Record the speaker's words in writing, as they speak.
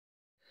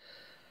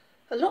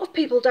A lot of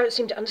people don't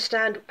seem to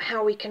understand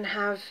how we can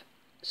have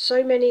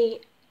so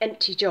many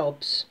empty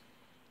jobs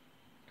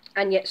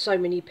and yet so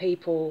many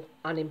people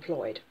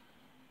unemployed.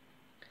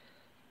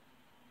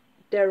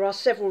 There are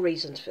several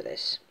reasons for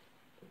this.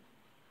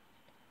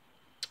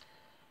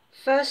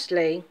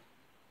 Firstly,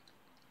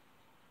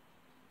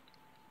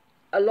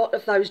 a lot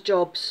of those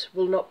jobs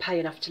will not pay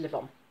enough to live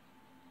on,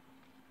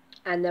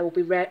 and there will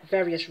be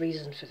various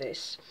reasons for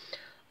this.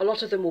 A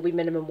lot of them will be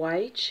minimum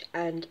wage,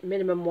 and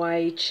minimum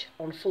wage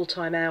on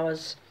full-time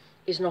hours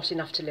is not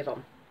enough to live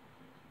on.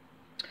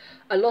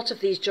 A lot of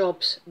these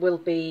jobs will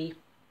be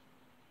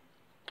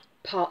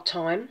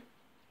part-time,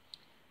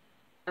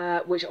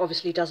 which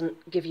obviously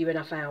doesn't give you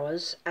enough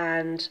hours,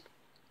 and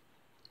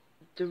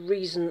the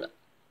reason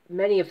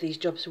many of these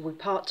jobs will be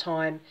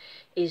part-time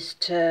is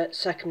to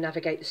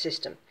circumnavigate the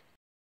system.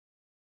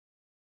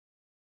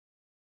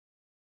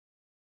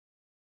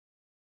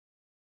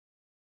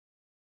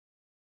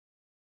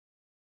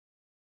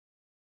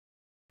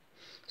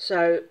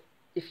 So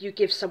if you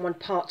give someone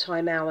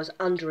part-time hours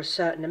under a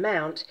certain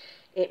amount,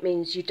 it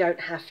means you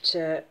don't have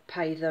to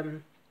pay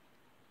them,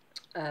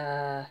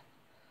 I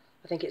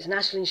think it's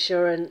national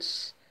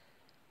insurance,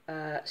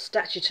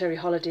 statutory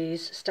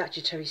holidays,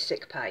 statutory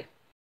sick pay.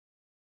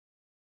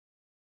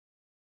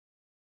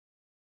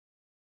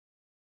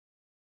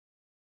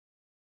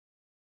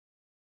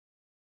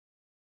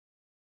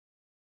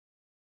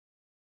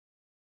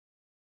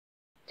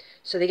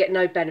 So they get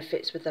no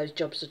benefits with those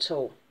jobs at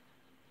all.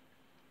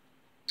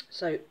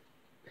 So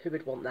who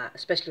would want that,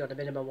 especially on a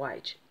minimum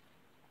wage?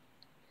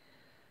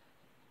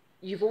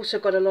 You've also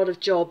got a lot of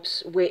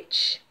jobs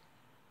which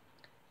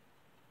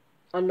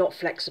are not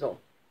flexible.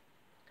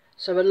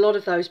 So a lot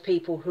of those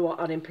people who are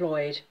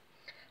unemployed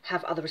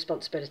have other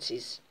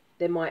responsibilities.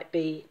 They might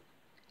be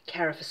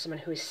carer for someone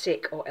who is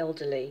sick or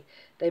elderly.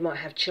 They might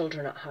have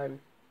children at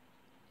home.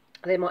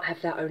 They might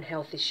have their own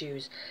health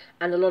issues,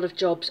 and a lot of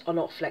jobs are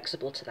not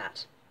flexible to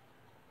that.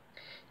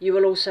 You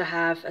will also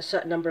have a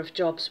certain number of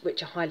jobs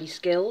which are highly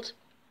skilled,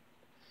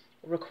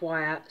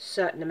 require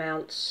certain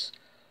amounts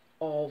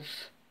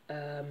of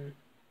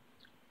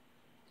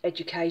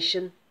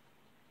education.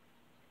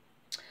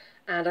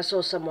 And I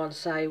saw someone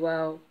say,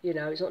 well, you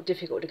know, it's not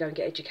difficult to go and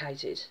get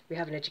educated. We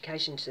have an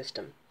education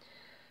system.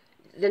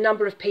 The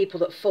number of people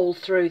that fall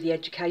through the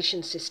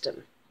education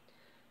system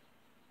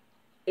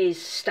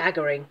is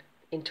staggering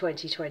in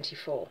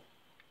 2024.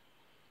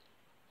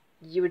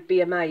 You would be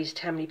amazed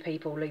how many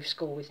people leave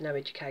school with no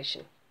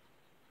education.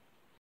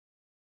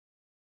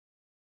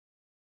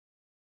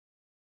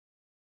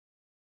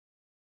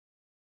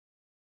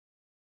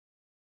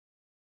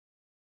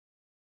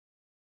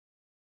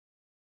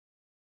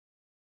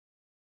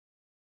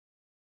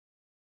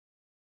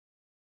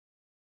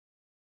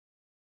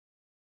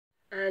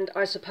 And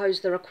I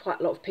suppose there are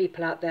quite a lot of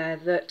people out there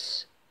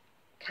that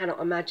cannot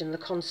imagine the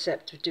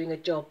concept of doing a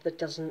job that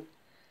doesn't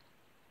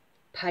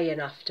pay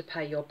enough to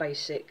pay your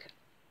basic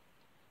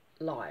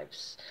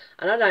lives.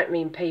 And I don't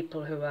mean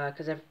people who are,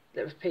 because there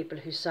are people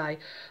who say,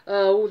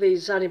 oh, all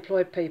these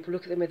unemployed people,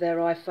 look at them with their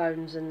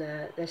iPhones and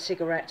their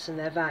cigarettes and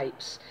their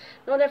vapes.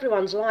 Not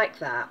everyone's like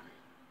that.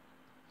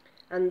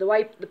 And the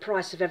way the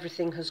price of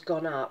everything has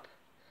gone up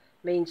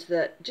means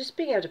that just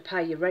being able to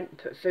pay your rent and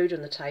put food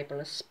on the table,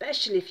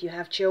 especially if you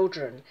have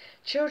children,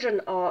 children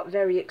are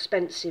very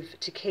expensive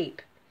to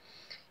keep.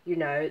 You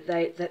know,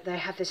 they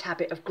have this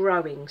habit of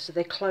growing, so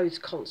their clothes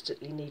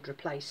constantly need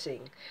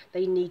replacing.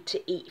 They need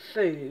to eat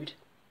food,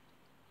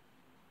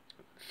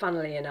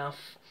 funnily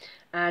enough,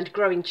 and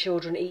growing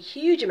children eat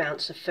huge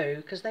amounts of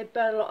food because they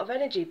burn a lot of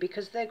energy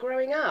because they're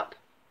growing up.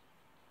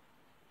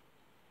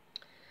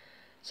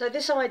 So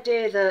this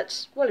idea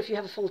that, well, if you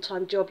have a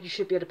full-time job, you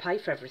should be able to pay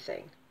for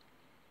everything,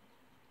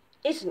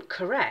 isn't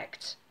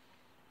correct.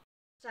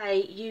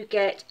 Say you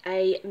get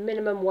a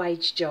minimum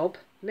wage job.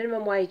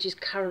 Minimum wage is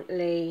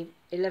currently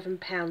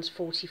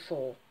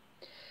 £11.44.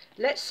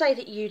 Let's say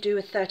that you do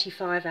a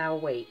 35-hour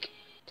week,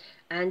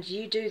 and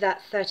you do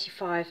that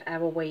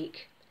 35-hour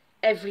week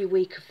every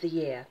week of the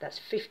year. That's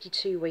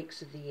 52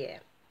 weeks of the year.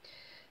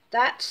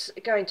 That's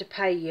going to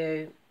pay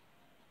you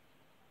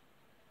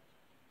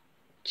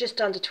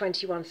just under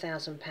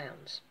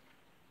 £21,000.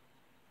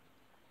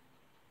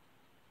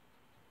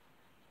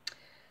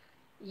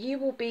 You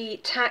will be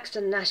taxed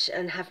and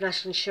have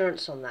national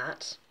insurance on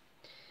that,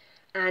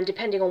 and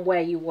depending on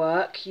where you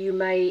work, you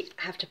may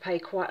have to pay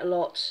quite a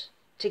lot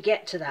to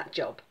get to that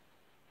job.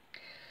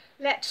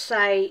 Let's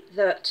say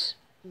that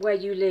where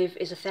you live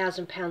is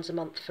 £1,000 a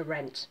month for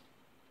rent,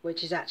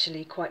 which is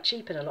actually quite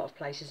cheap in a lot of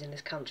places in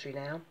this country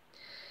now.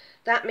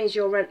 That means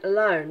your rent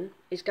alone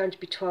is going to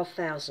be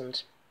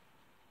 £12,000,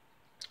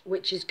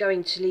 which is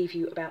going to leave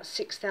you about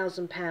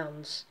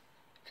 £6,000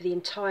 for the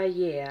entire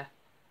year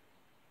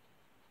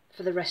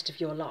for the rest of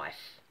your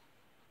life.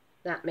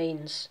 That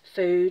means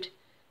food,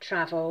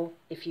 travel,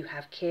 if you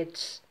have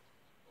kids.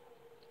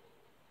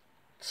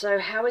 So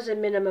how is a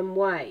minimum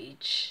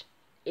wage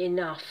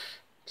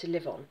enough to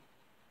live on?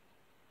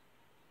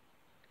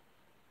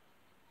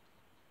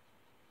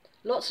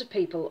 Lots of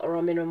people are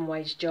on minimum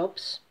wage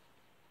jobs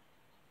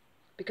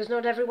because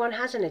not everyone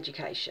has an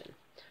education.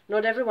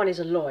 Not everyone is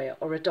a lawyer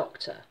or a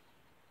doctor.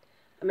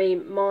 I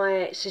mean,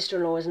 my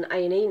sister-in-law is an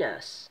A&E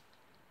nurse.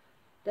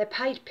 They're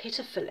paid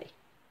pitifully.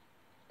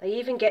 They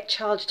even get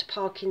charged to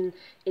park in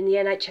the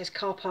NHS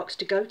car parks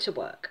to go to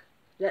work,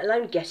 let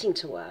alone getting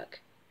to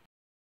work.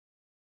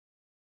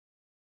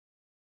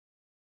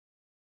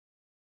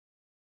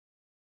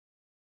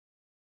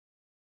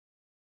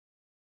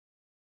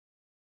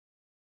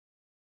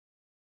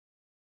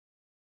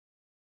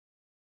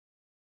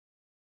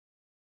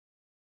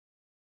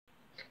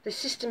 The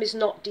system is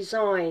not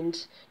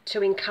designed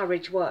to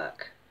encourage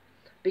work,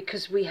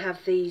 because we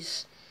have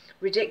these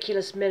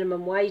ridiculous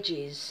minimum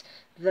wages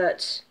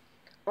that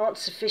aren't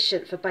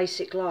sufficient for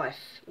basic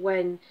life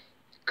when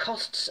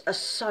costs are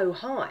so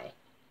high.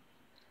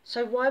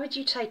 So why would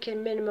you take a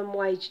minimum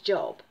wage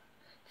job,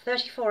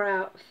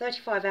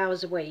 35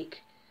 hours a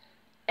week,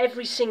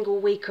 every single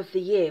week of the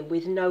year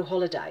with no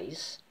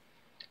holidays,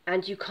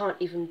 and you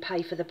can't even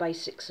pay for the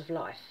basics of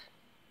life?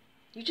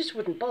 You just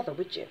wouldn't bother,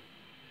 would you?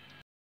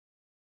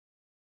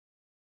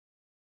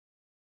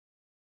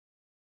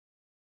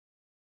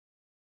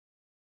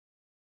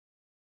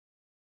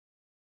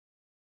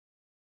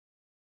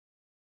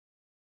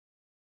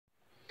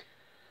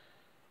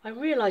 I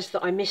realised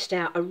that I missed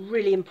out a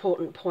really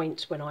important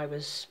point when I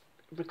was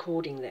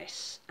recording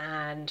this,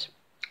 and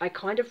I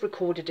kind of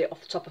recorded it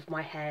off the top of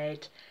my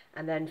head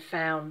and then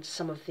found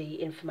some of the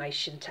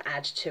information to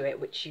add to it,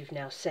 which you've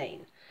now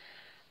seen.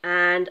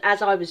 And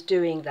as I was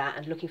doing that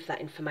and looking for that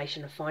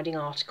information and finding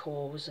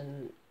articles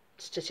and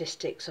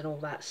statistics and all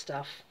that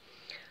stuff,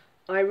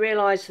 I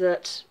realised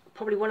that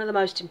probably one of the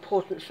most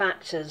important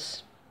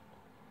factors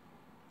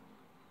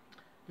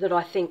that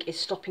I think is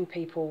stopping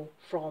people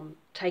from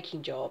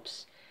taking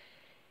jobs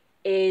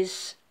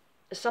is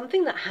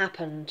something that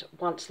happened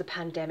once the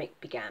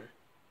pandemic began.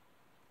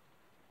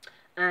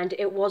 And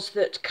it was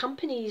that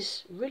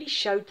companies really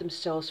showed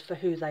themselves for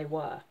who they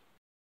were.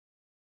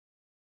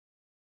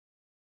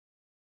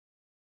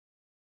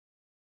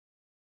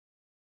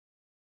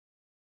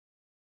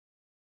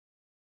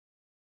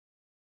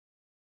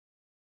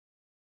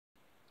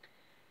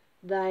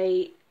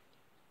 They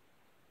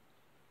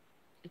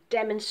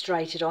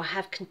demonstrated, or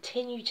have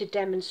continued to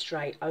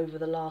demonstrate over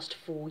the last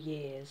 4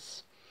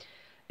 years,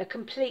 a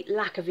complete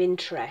lack of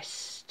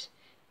interest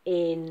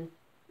in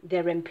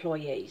their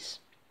employees.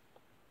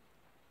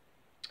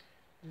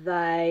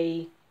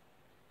 They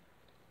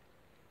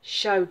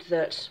showed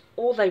that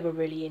all they were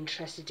really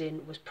interested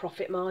in was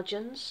profit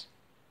margins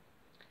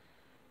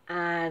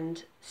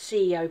and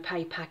CEO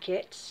pay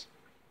packets,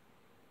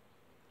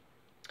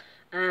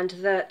 and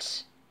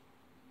that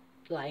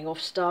laying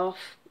off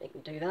staff, they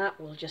can do that,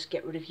 we'll just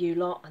get rid of you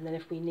lot, and then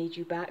if we need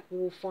you back,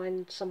 we'll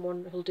find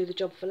someone who'll do the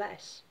job for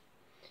less.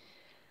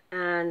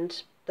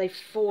 And they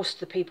forced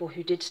the people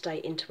who did stay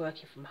into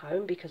working from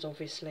home, because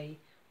obviously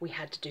we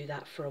had to do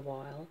that for a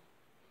while.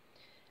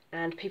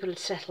 And people had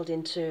settled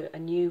into a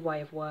new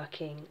way of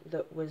working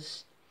that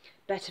was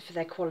better for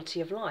their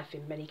quality of life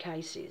in many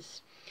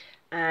cases.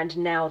 And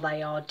now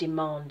they are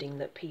demanding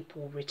that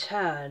people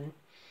return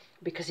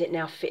because it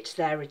now fits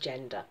their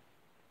agenda.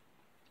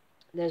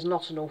 There's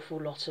not an awful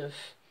lot of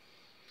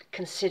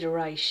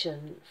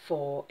consideration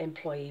for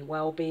employee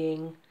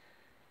well-being,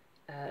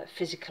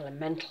 physical and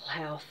mental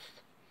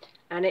health,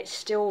 and it's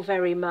still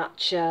very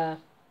much the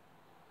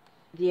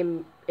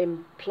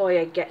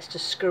employer gets to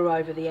screw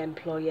over the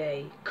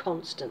employee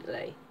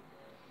constantly,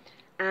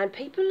 and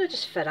people are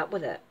just fed up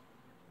with it.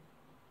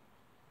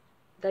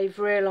 They've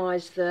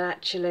realised that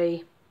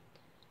actually,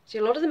 see,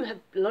 a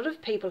lot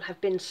of people have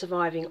been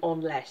surviving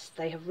on less.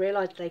 They have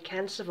realised they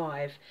can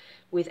survive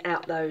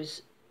without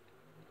those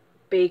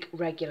big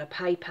regular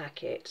pay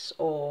packets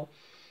or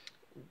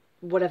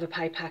whatever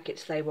pay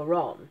packets they were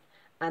on,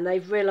 and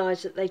they've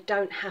realised that they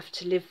don't have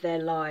to live their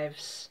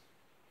lives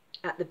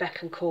at the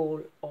beck and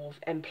call of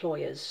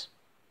employers,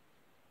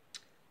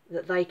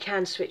 that they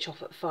can switch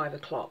off at 5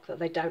 o'clock, that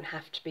they don't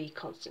have to be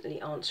constantly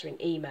answering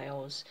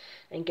emails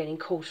and getting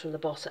calls from the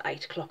boss at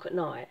 8 o'clock at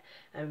night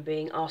and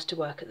being asked to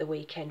work at the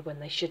weekend when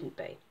they shouldn't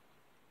be.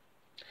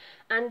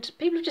 And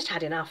people have just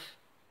had enough.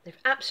 They've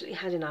absolutely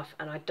had enough,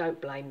 and I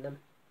don't blame them.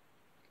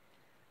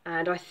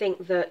 And I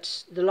think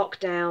that the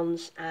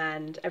lockdowns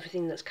and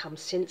everything that's come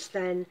since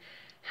then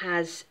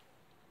has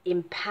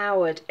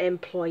empowered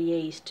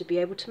employees to be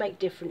able to make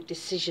different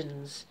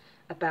decisions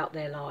about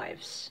their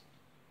lives.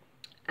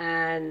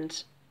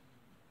 And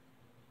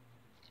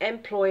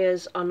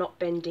employers are not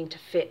bending to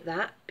fit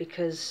that,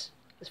 because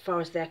as far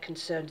as they're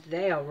concerned,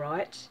 they are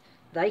right.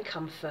 They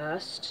come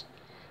first,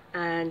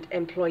 and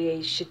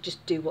employees should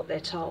just do what they're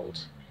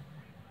told.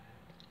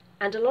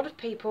 And a lot of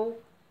people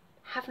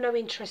have no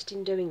interest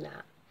in doing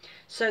that.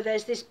 So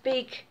there's this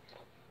big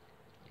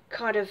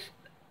kind of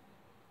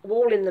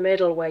wall in the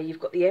middle where you've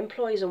got the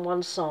employees on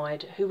one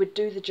side who would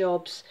do the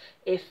jobs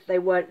if they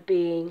weren't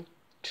being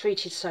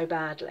treated so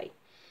badly,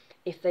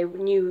 if they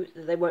knew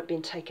that they weren't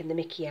being taken the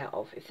mickey out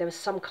of, if there was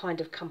some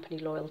kind of company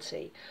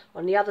loyalty.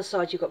 On the other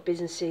side, you've got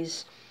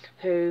businesses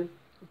who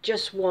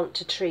just want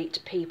to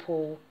treat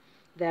people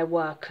their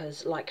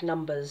workers like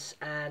numbers,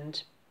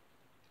 and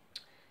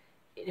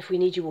if we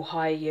need you, we'll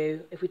hire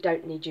you. If we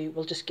don't need you,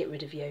 we'll just get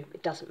rid of you.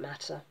 It doesn't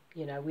matter.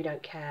 You know, we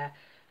don't care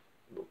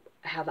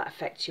how that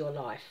affects your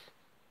life.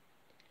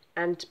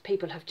 And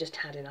people have just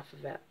had enough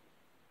of it.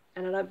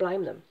 And I don't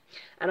blame them.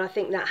 And I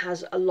think that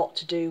has a lot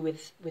to do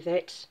with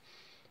it.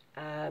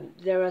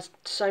 There are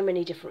so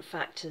many different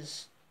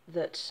factors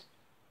that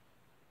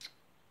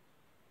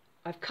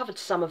I've covered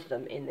some of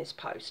them in this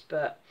post,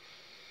 but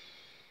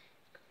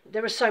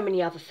there are so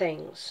many other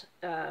things.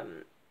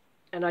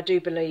 And I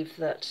do believe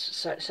that,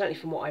 certainly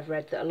from what I've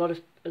read, that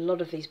a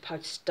lot of these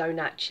posts don't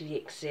actually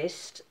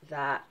exist.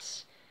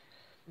 That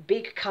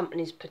big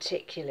companies,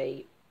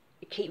 particularly,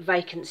 keep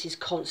vacancies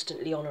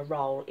constantly on a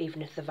roll,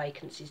 even if the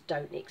vacancies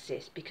don't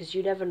exist, because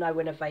you never know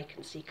when a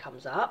vacancy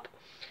comes up,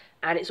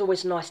 and it's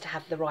always nice to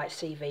have the right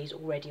CVs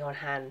already on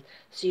hand,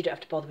 so you don't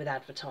have to bother with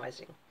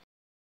advertising.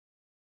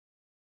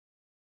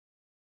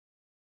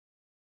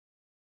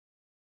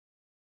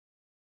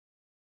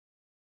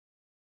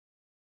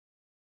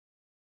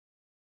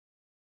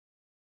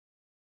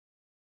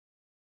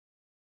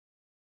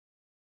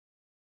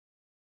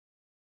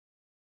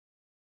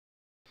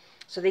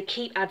 So they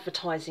keep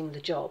advertising the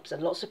jobs,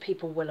 and lots of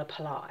people will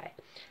apply,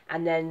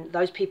 and then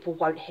those people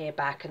won't hear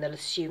back, and they'll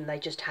assume they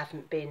just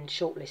haven't been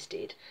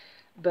shortlisted.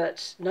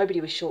 But nobody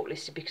was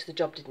shortlisted because the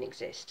job didn't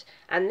exist.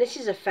 And this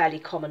is a fairly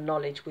common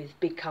knowledge with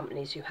big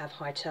companies who have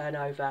high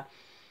turnover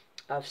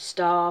of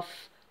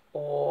staff,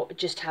 or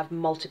just have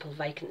multiple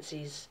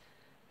vacancies.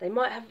 They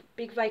might have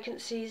big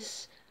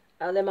vacancies.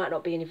 There might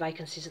not be any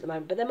vacancies at the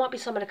moment, but there might be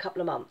some in a couple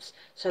of months.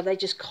 So they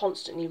just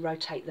constantly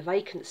rotate the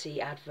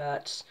vacancy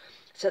adverts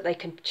so that they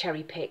can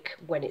cherry pick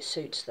when it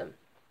suits them.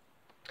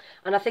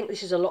 And I think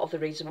this is a lot of the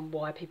reason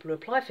why people who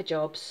apply for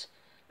jobs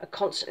are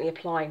constantly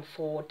applying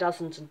for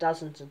dozens and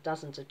dozens and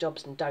dozens of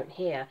jobs and don't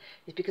hear,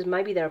 is because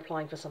maybe they're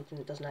applying for something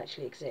that doesn't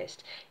actually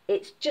exist.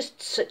 It's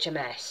just such a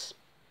mess.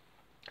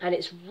 And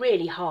it's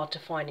really hard to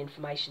find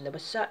information. There were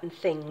certain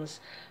things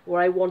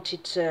where I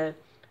wanted to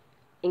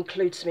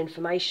include some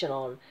information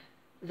on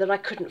that I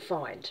couldn't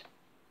find,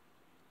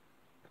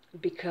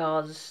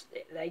 because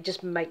they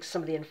just make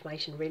some of the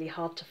information really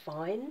hard to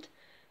find,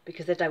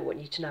 because they don't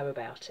want you to know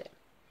about it.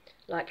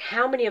 Like,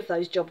 how many of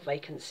those job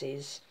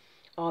vacancies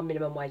are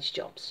minimum wage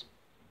jobs?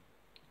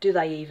 Do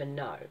they even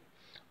know?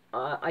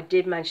 I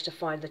did manage to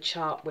find the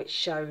chart which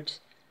showed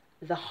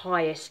the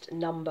highest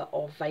number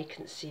of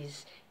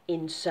vacancies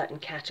in certain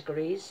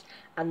categories,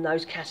 and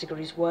those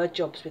categories were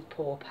jobs with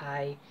poor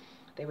pay.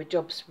 They were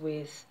jobs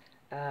with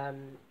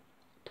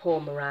poor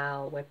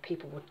morale, where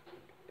people would,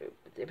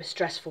 it were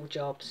stressful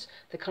jobs,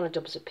 the kind of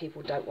jobs that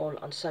people don't want,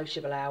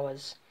 unsociable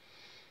hours.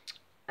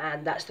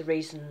 And that's the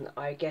reason,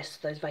 I guess,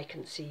 those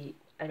vacancy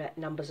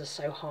numbers are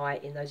so high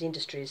in those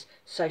industries,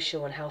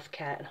 social and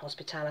healthcare and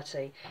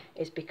hospitality,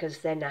 is because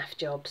they're naff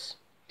jobs.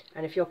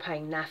 And if you're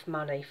paying naff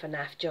money for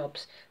naff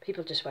jobs,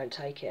 people just won't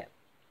take it.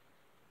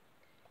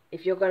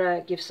 If you're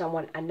going to give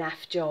someone a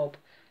naff job,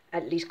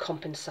 at least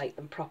compensate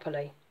them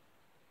properly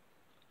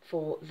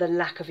for the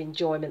lack of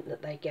enjoyment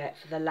that they get,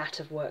 for the lack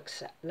of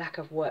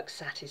work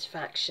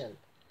satisfaction.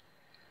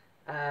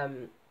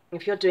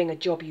 If you're doing a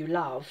job you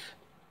love,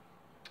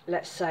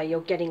 let's say you're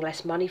getting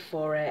less money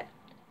for it,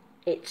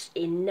 it's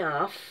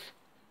enough,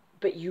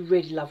 but you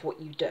really love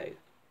what you do.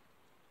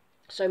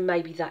 So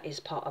maybe that is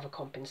part of a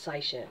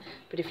compensation.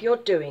 But if you're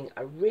doing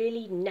a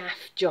really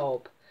naff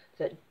job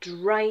that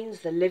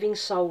drains the living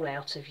soul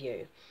out of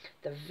you,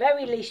 the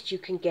very least you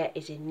can get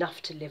is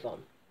enough to live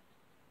on.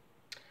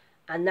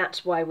 And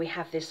that's why we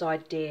have this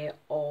idea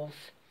of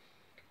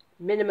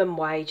minimum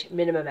wage,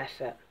 minimum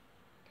effort.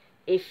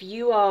 If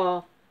you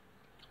are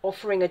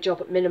offering a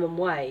job at minimum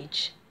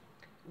wage,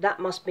 that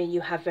must mean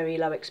you have very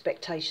low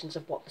expectations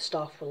of what the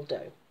staff will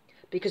do.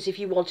 Because if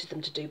you wanted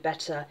them to do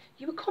better,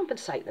 you would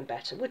compensate them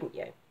better, wouldn't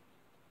you?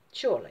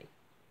 Surely.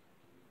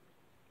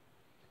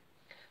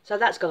 So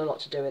that's got a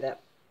lot to do with it.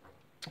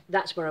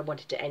 That's where I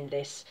wanted to end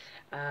this.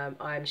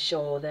 I'm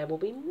sure there will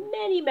be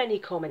many, many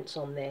comments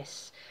on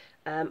this.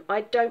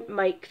 I don't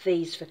make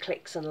these for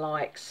clicks and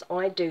likes.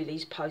 I do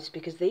these posts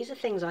because these are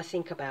things I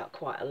think about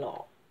quite a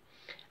lot.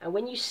 And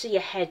when you see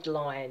a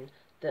headline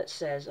that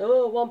says,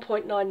 oh,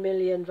 1.9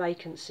 million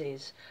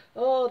vacancies,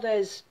 oh,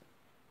 there's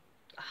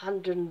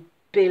 100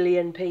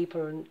 billion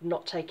people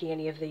not taking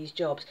any of these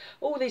jobs,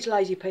 all these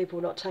lazy people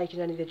not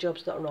taking any of the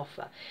jobs that are on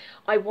offer,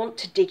 I want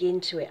to dig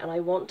into it, and I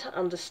want to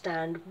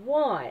understand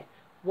why.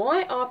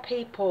 Why are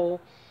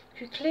people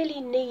who clearly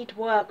need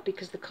work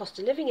because the cost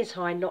of living is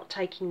high not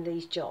taking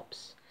these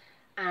jobs?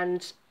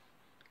 And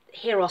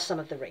here are some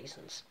of the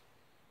reasons.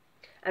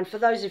 And for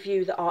those of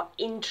you that are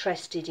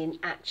interested in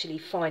actually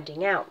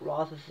finding out,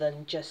 rather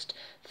than just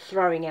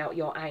throwing out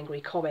your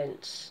angry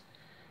comments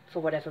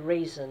for whatever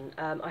reason,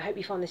 I hope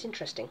you find this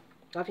interesting.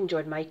 I've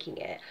enjoyed making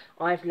it.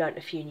 I've learnt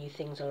a few new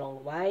things along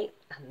the way,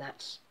 and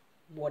that's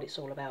what it's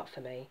all about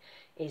for me,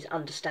 is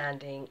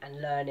understanding and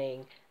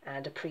learning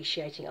and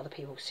appreciating other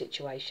people's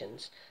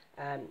situations.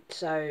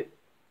 So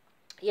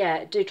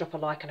yeah, do drop a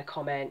like and a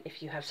comment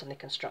if you have something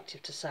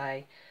constructive to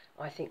say.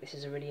 I think this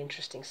is a really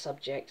interesting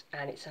subject,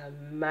 and it's a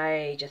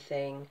major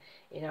thing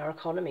in our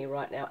economy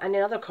right now and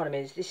in other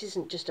economies. This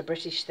isn't just a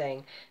British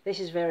thing, this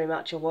is very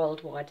much a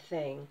worldwide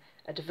thing,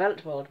 a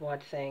developed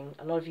worldwide thing.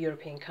 A lot of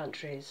European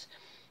countries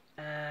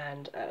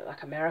and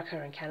like America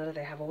and Canada,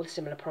 they have all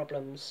similar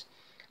problems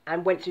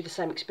and went through the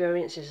same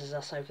experiences as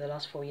us over the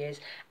last 4 years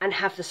and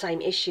have the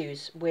same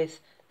issues with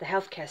the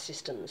healthcare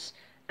systems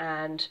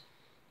and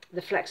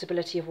the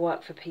flexibility of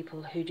work for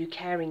people who do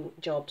caring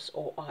jobs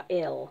or are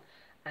ill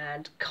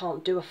and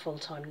can't do a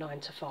full-time 9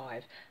 to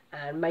 5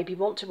 and maybe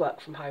want to work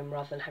from home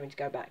rather than having to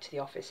go back to the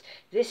office.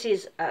 This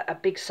is a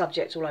big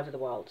subject all over the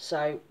world,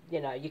 so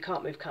you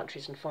can't move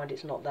countries and find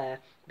it's not there,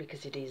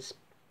 because it is.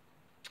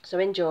 So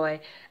enjoy,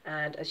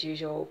 and as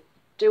usual,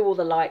 do all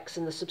the likes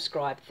and the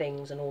subscribe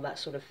things and all that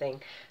sort of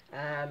thing.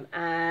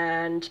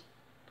 And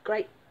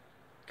great,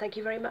 thank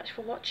you very much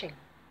for watching.